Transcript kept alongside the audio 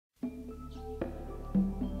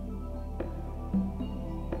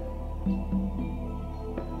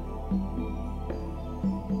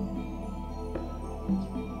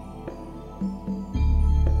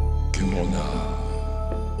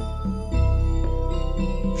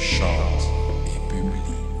chante et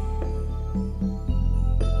publie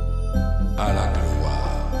à la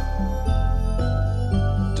gloire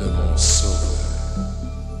de mon Sauveur.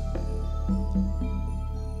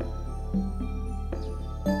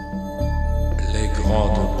 Les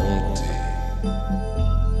grandes bontés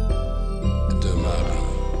de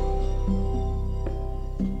Marie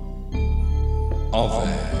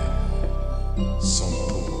envers son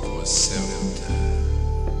pauvre serviteur.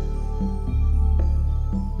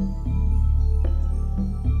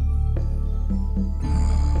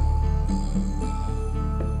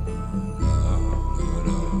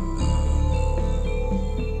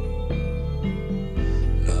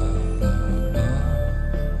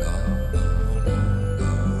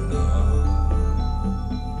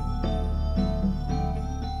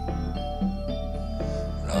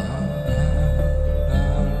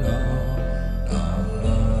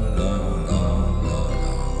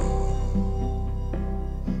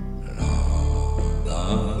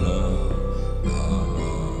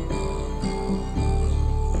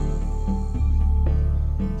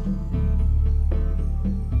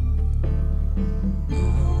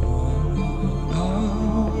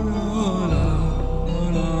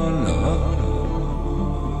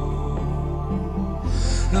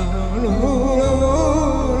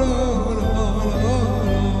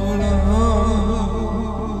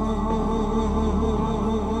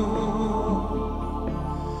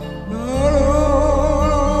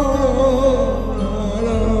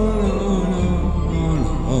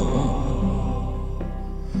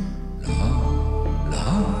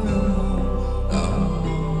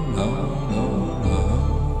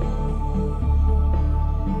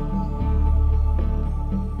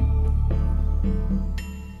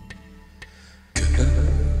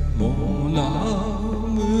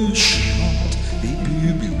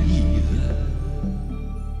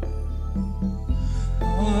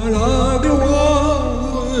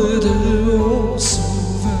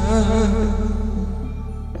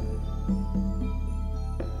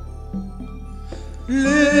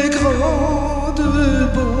 Les grandes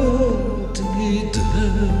bontés de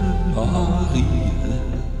Marie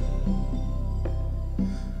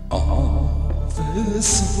envers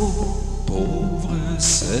son pauvre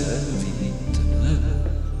serviteur.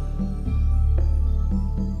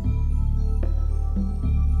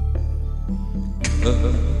 Que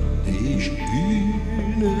n'ai-je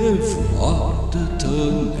une voix de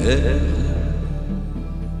tonnerre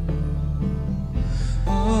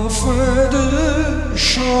afin de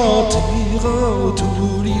chanter en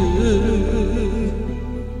tout lieu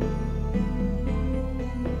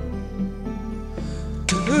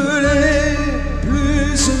que les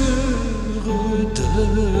plus heureux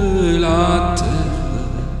de la terre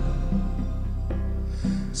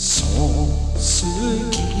sont ceux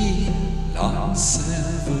qui la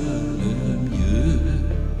servent le mieux.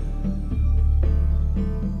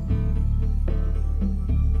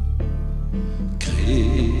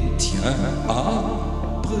 Chrétiens,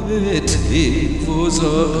 apprêtez vos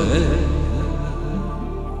oreilles,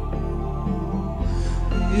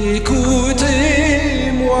 écoutez-moi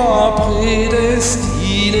prédestinés,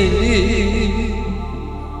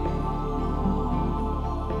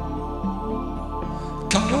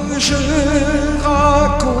 car je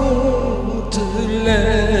raconte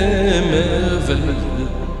les merveilles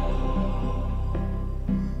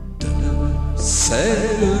de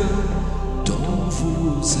celle dont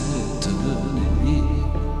vous êtes nés.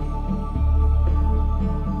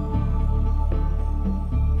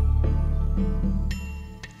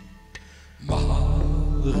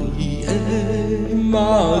 Marie est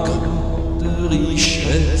ma grande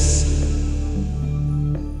richesse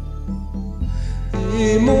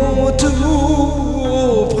et mon tout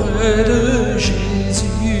auprès de Jésus.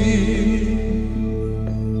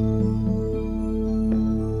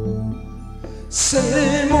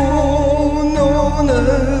 C'est mon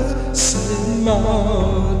honneur, c'est ma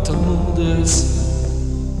tendresse,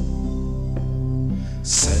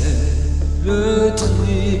 c'est le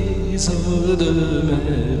trésor de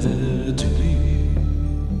mes vertus.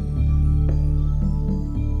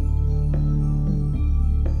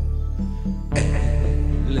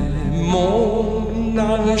 Elle est mon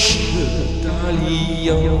arche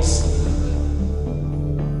d'alliance,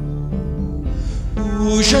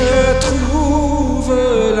 où je trouve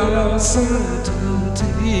la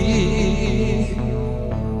sainteté.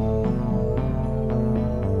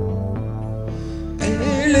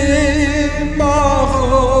 Elle est ma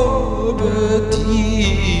robe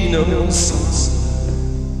d'innocence,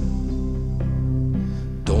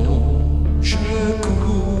 dont je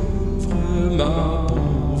couvre ma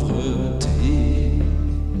pauvreté.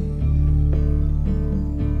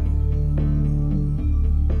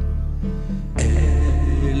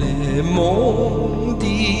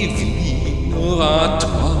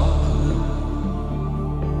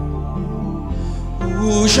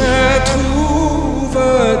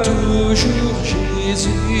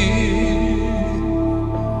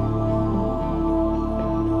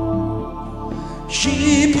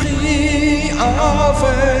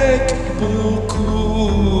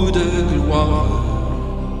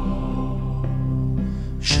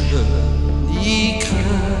 Je n'y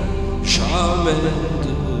crains jamais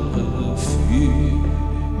de refus.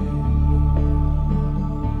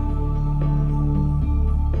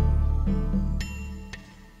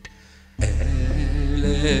 Elle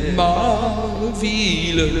est ma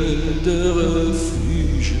ville de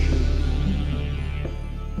refuge,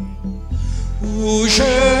 où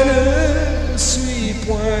je ne suis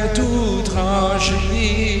point outragé.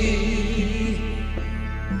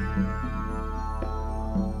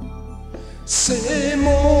 C'est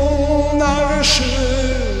mon arche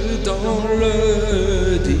dans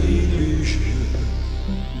le déluge,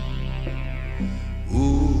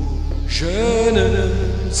 où je ne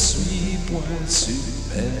suis point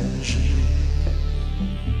submergé.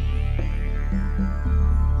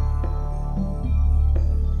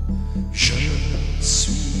 Je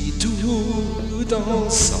suis tout dans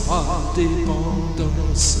sa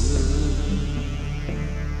dépendance,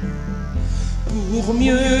 pour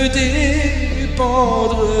mieux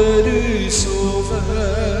dépendre du Sauveur,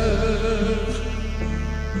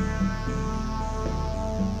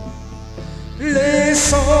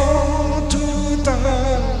 laissant tout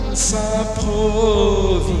à sa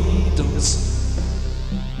providence,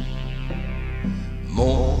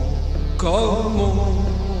 mon corps,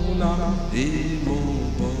 mon âme et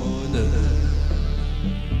mon bonheur.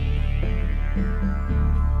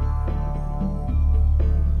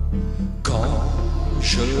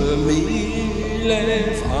 Je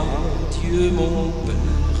m'élève à Dieu mon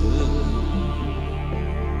Père,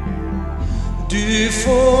 du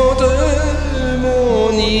fond de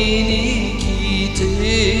mon iniquité.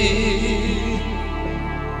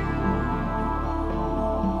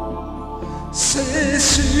 C'est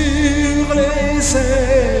sur les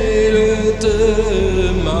ailes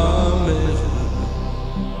de ma mère,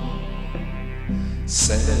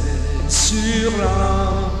 c'est sur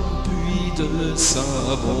l'appui de sa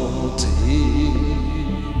bonté.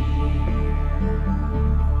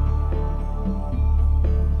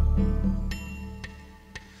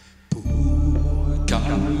 Pour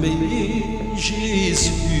calmer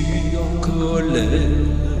Jésus en colère,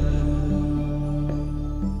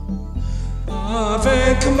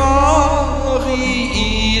 avec Marie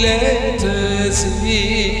il est aisé.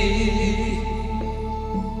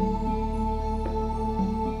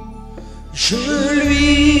 Je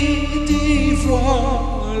lui dis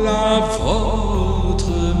voilà votre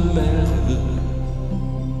Mère.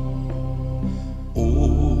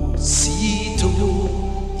 Aussitôt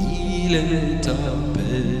il est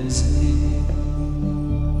apaisé.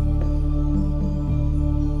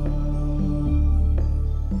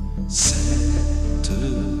 Cette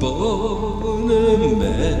bonne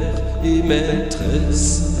mère et maîtresse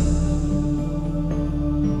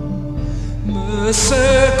me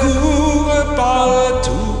secourt par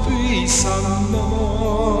tout puissamment,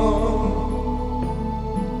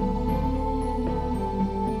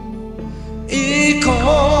 et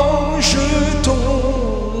quand je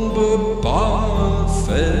tombe par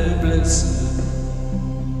faiblesse,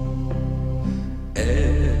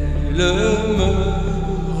 elle me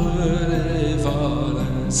relève à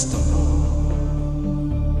l'instant.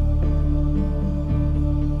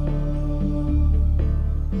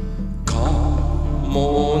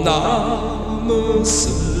 Mon âme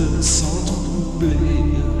se sent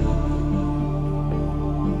troublée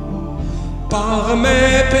par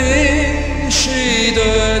mes péchés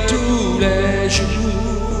de tous les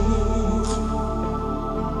jours.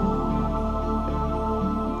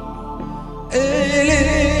 Elle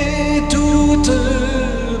est toute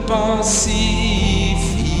pacifiée,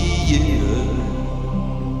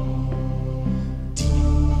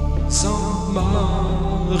 disant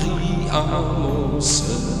Marie à mon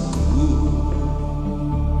secours.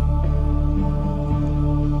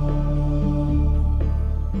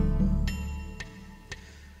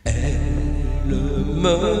 Elle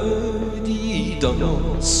me dit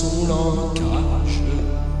dans son langage,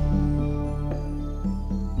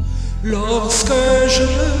 lorsque je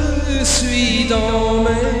suis dans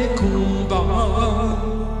mes combats,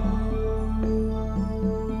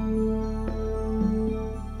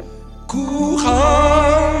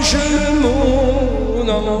 courage mon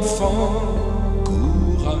enfant,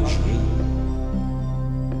 courageux,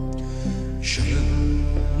 je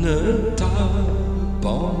ne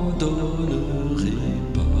t'abandonnerai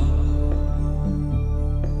pas.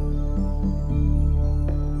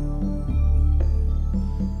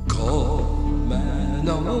 Comme un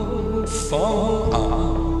enfant à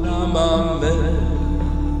ma mère,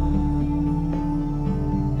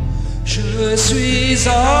 je suis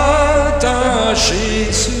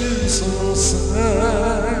attaché sur son sein.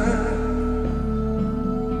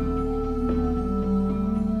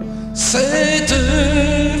 cette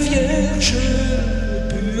Vierge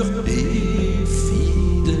pure et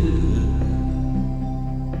fidèle,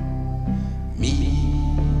 m'y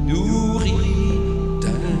nourrit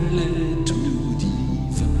d'un lait tout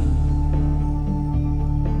divin.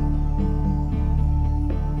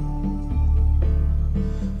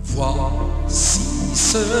 Voici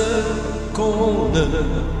ce qu'on ne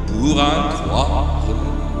pourra croire.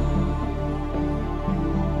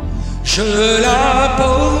 Je la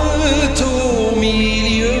porte au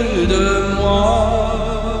milieu de moi,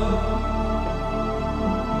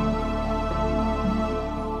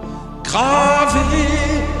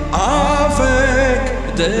 gravée avec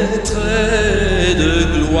des traits de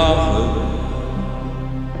gloire,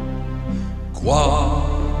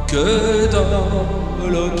 quoique dans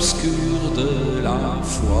l'obscur de la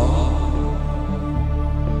foi.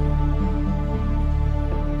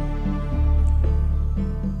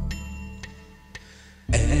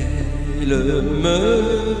 Elle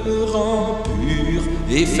me rend pur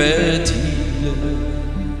et fertile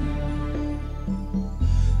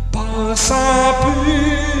par sa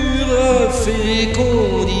pure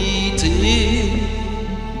fécondité.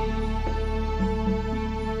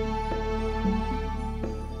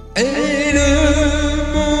 Elle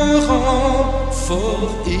me rend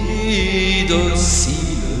fort et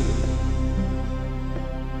docile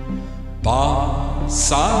par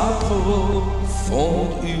sa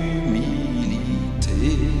profonde humilité.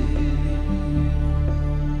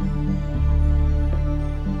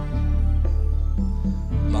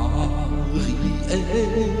 Marie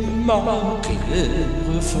est ma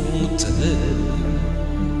claire fontaine,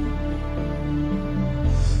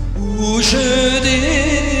 où je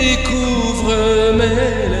découvre mes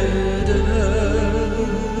laideurs,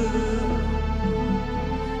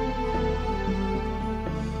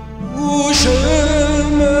 où je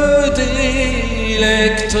me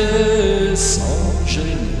délecte sans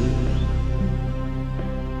gêne,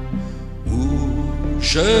 où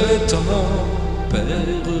je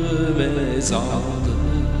tempère mes ardeurs.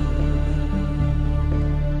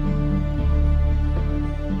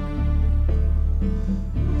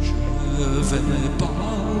 Je vais par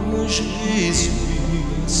Jésus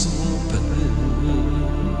son Père,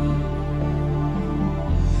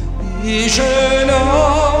 et je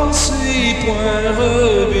n'en suis point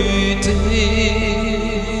rebuté.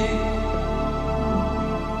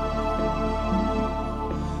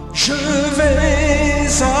 Je vais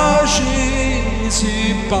à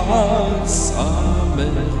Jésus par sa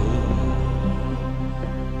mère,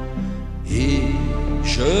 et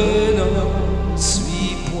je n'en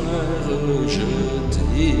suis point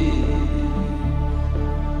rejeté.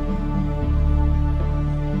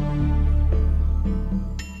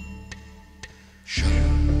 Je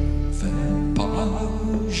vais par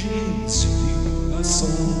Jésus à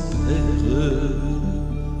son Père,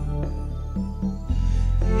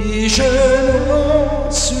 et je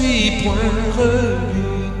n'en suis point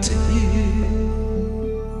rebuté.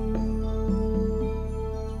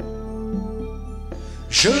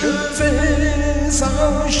 Je vais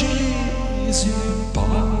à Jésus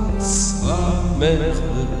par sa mère,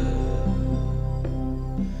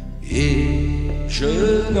 et je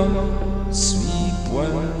n'en suis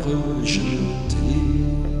point rejeté.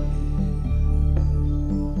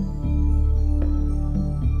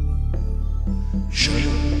 Je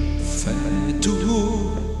fais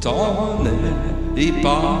tout en elle et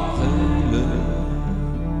par elle.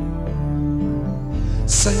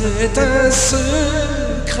 C'est un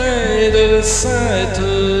secret de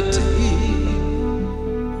sainteté.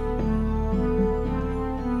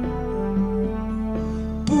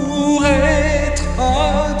 Pour être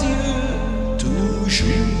à Dieu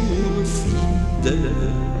toujours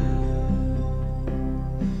fidèle,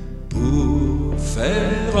 pour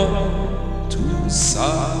faire en tout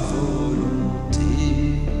sa volonté.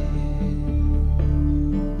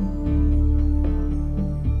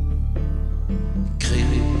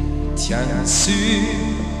 Chrétiens suppléés,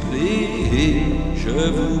 je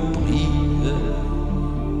vous prie,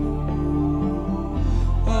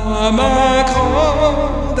 à ma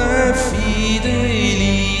grande infidélité,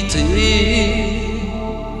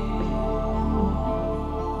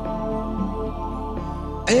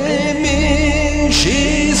 aimez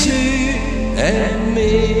Jésus,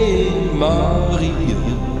 aimez Marie,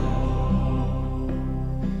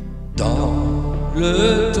 dans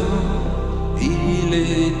le temps et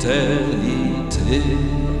l'éternité.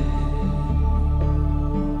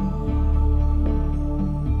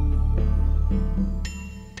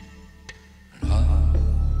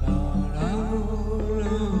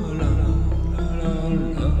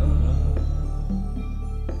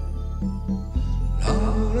 La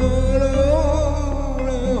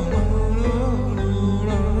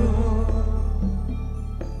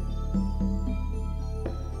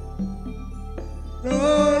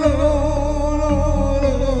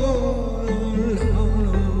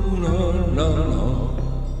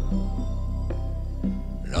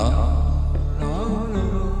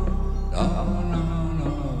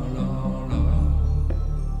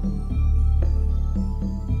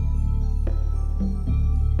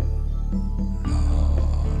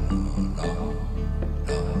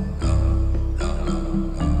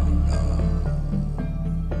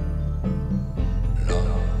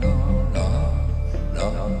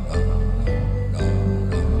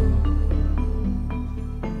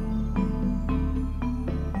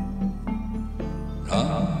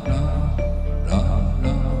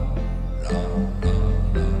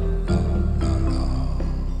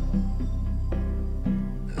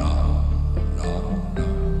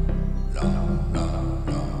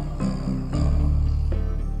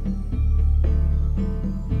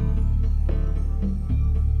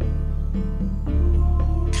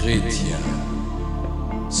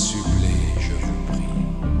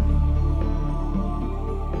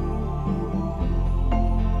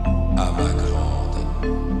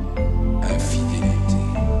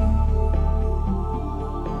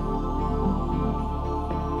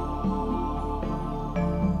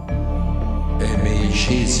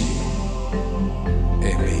Jésus,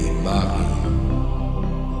 aimez Marie.